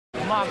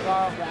Come on,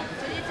 Karl.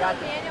 Did you tell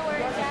Daniel where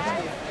it's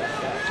at?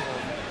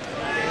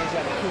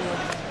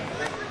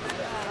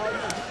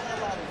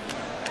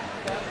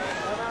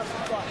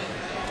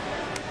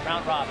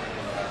 Round robin.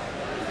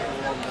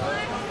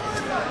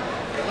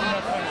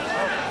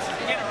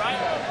 Get it right.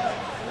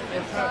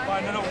 We're trying to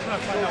find it out. We're trying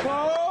to find out.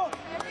 Karl!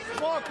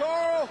 Come on,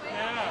 Karl!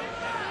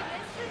 Yeah.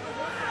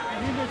 And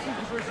he missed his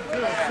position too.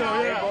 So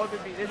Yeah, both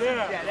would be. This is,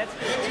 yeah, that's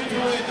good.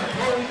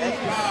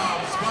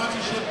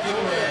 Sponsorship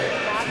giveaway.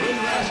 Free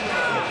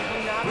restaurant,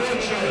 free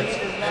shirts,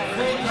 and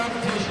free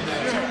competition at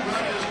 2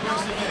 Grapplers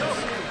Quest events.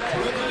 To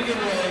enter the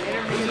giveaway,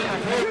 visit the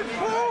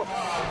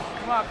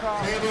Come on,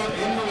 Karl. table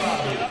in the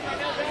lobby.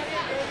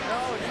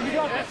 you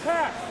got that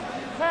pass.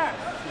 Pass.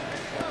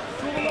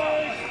 To the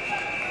legs.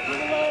 To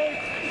the legs.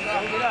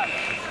 Get up.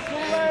 To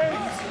the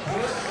legs.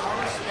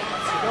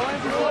 Go in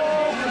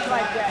control. Just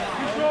like that.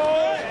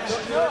 Control.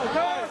 No,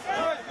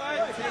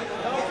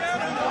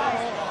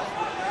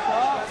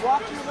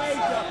 walk your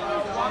legs up, bro.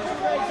 Walk your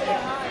legs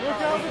up.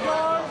 Look out the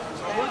guard.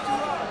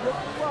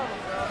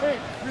 Hey,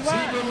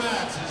 relax. Zebra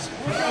mats is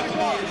proud to be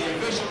the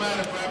official mat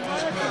of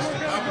Grapplers Quest. The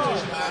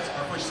competition mats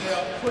are for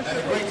sale at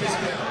a great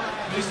discount.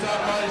 Please stop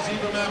by the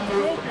Zebra Mat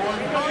booth for more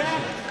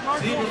information.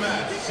 Zebra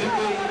mats,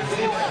 simply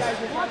ZMATs.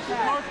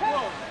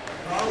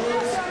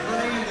 Carlos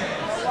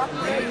Hernandez,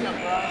 ring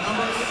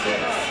number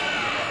 6.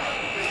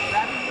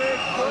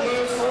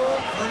 Carlos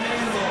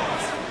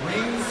Hernandez,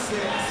 ring 6.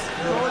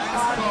 Your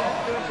last call.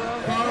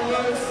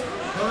 Carlos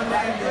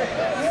Hernandez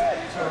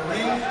to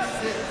ring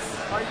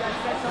 6.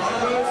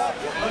 Carlos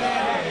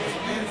Hernandez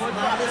wins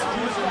novice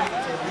cruiserweight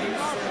to ring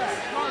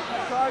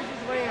 6. Charge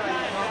is laying on you.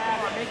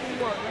 Come on, make him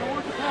work. You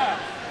work the pass.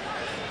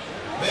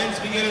 Men's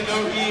beginner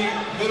no-gi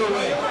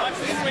middleweight.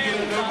 Men's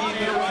beginner no-gi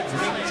middleweight,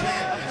 ring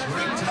 10. It's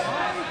ring 10.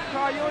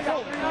 Karl, you only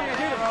got 3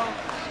 minutes, bro.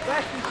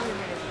 Less than 3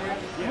 minutes,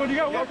 dude. Well, you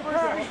got to work the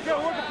pass. You got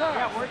to work the pass.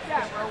 Yeah, work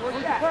that, bro. Work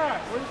that.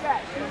 pass. Work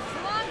that, dude.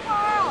 Come on,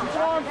 Karl.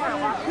 Come on,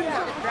 Karl.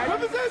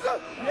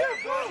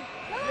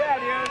 Yeah,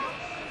 dude.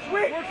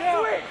 Sweet,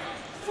 sweet,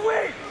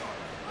 sweet.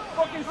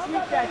 Fucking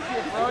sweep that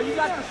shit, bro. You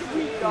got the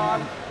sweep, dog.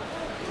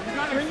 You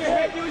got to bring your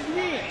head to his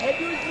knee. Head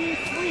to his knee,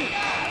 sweep.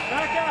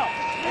 Back out.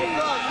 Hey,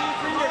 bro, you need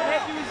to bring your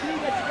head to his knee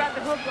that you got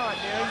the hook on,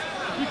 dude.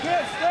 You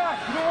can't stack.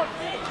 You don't want...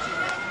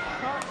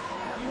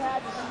 You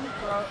had the sweep,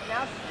 bro.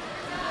 Now,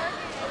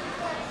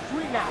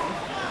 sweep now.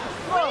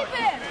 Sweep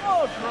it.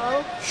 Oh,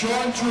 bro.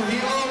 Sean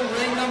Trujillo,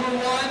 ring number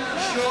 1.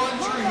 Sean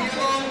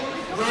Trujillo,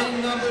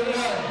 ring number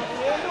 1.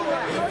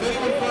 If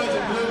anyone finds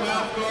a blue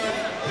mouth guard,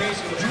 thanks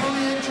to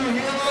Julian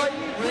Trujillo,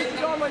 ring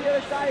Go on the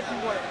other side if you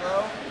want it,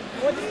 bro.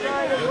 What's the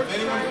triangle? If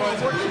anyone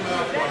finds a blue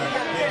mouth guard,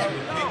 thanks to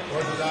the pink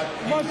Orthodox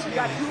You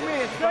got 2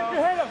 minutes, bro. Get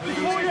your head up.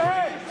 Control your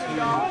head.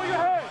 Control your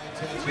head.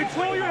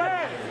 Control your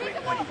head.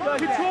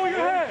 Control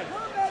your head.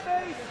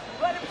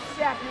 Let him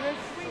stack you and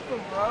sweep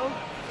him, bro.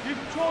 You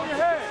control your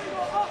head.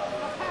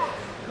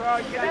 Karl,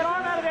 you got that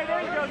arm out of there.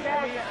 There you go,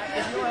 Daddy.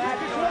 Control your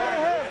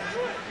head.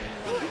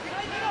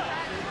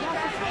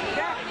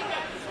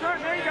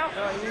 There you go.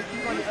 No, you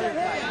keep on the other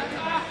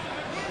side.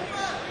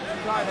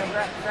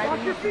 Walk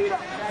your feet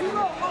up.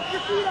 Walk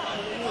your feet up.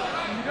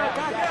 You got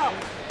back out.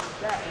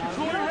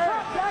 Control your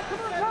head. Jack,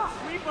 come on top.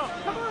 Sweep up.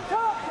 Come on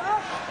top,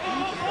 Jack.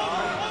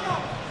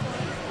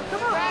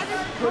 Come on.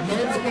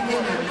 Men's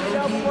beginner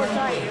no-gi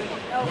middleweight,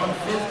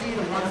 150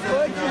 to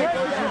 159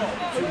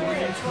 to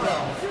ring 12.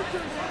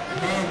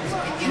 Men's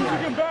beginner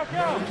You can back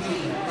out.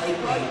 no-gi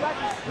lightweight,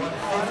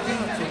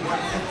 150 to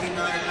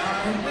 159.9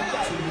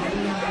 to ring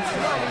number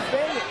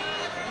 12.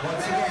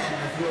 Once again,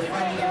 if you are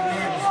fighting in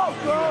men's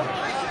beginner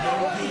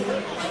no-gi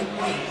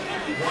lightweight,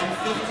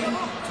 150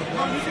 to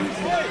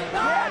 159.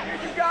 Yeah,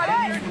 dude, you got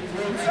it.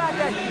 You got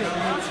that shit.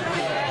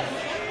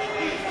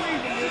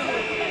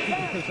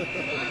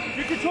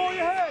 You control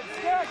your head.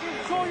 Stack. You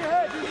control your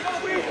head. You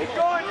Keep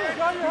going, dude.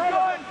 got your head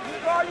up.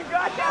 Karl, you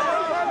got that.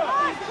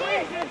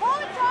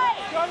 Hold it tight.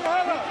 You got your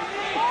head up.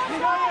 You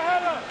got your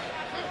head up.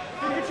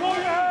 You control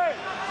your head.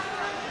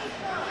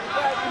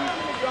 Yeah, keep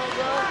it going,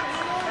 bro.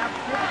 Now,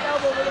 give the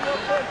elbow a little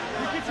more push.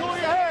 You control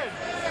your head.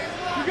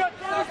 You got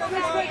 36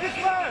 seconds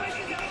left.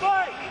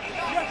 Fight.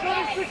 You got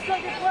 36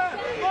 seconds left.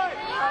 Fight.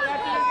 Oh,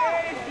 that's an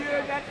advantage,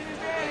 dude. That's an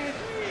advantage.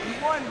 You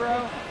won, bro.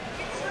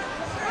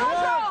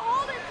 Also,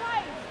 hold it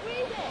tight.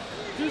 Squeeze it.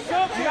 Do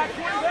something. You got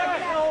 20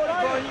 seconds to hold it,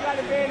 bro. You got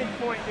an advantage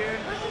point, dude.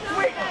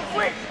 Sweet,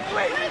 sweet,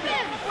 sweet,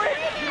 sweet.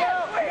 Get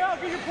out.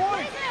 Get your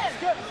points.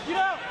 Get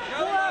out.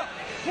 Pull out.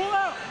 Pull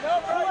out.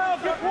 Pull out.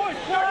 Get points.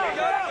 Pull out.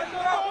 Get out.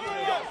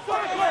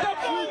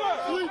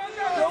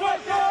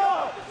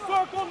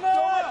 Circle now.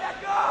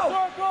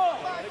 Circle.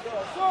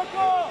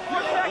 Circle.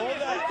 Circle.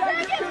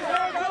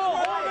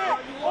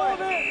 Hold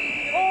it.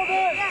 Hold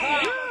it.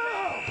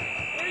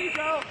 There you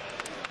go.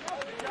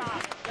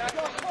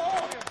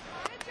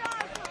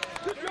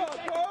 Good job,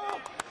 Karl.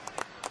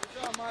 Good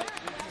job, Mike.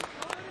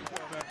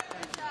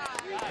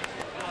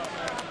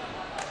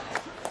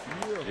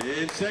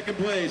 In second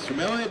place from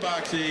LA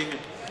Boxing,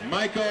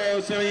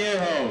 Michael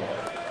Semillejo.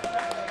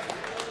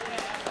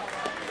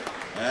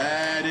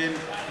 And in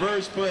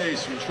first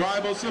place from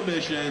Tribal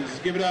Submissions,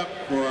 give it up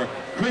for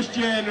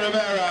Christian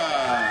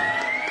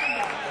Rivera.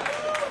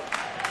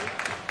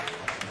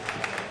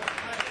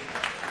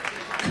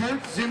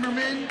 Kurt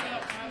Zimmerman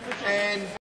and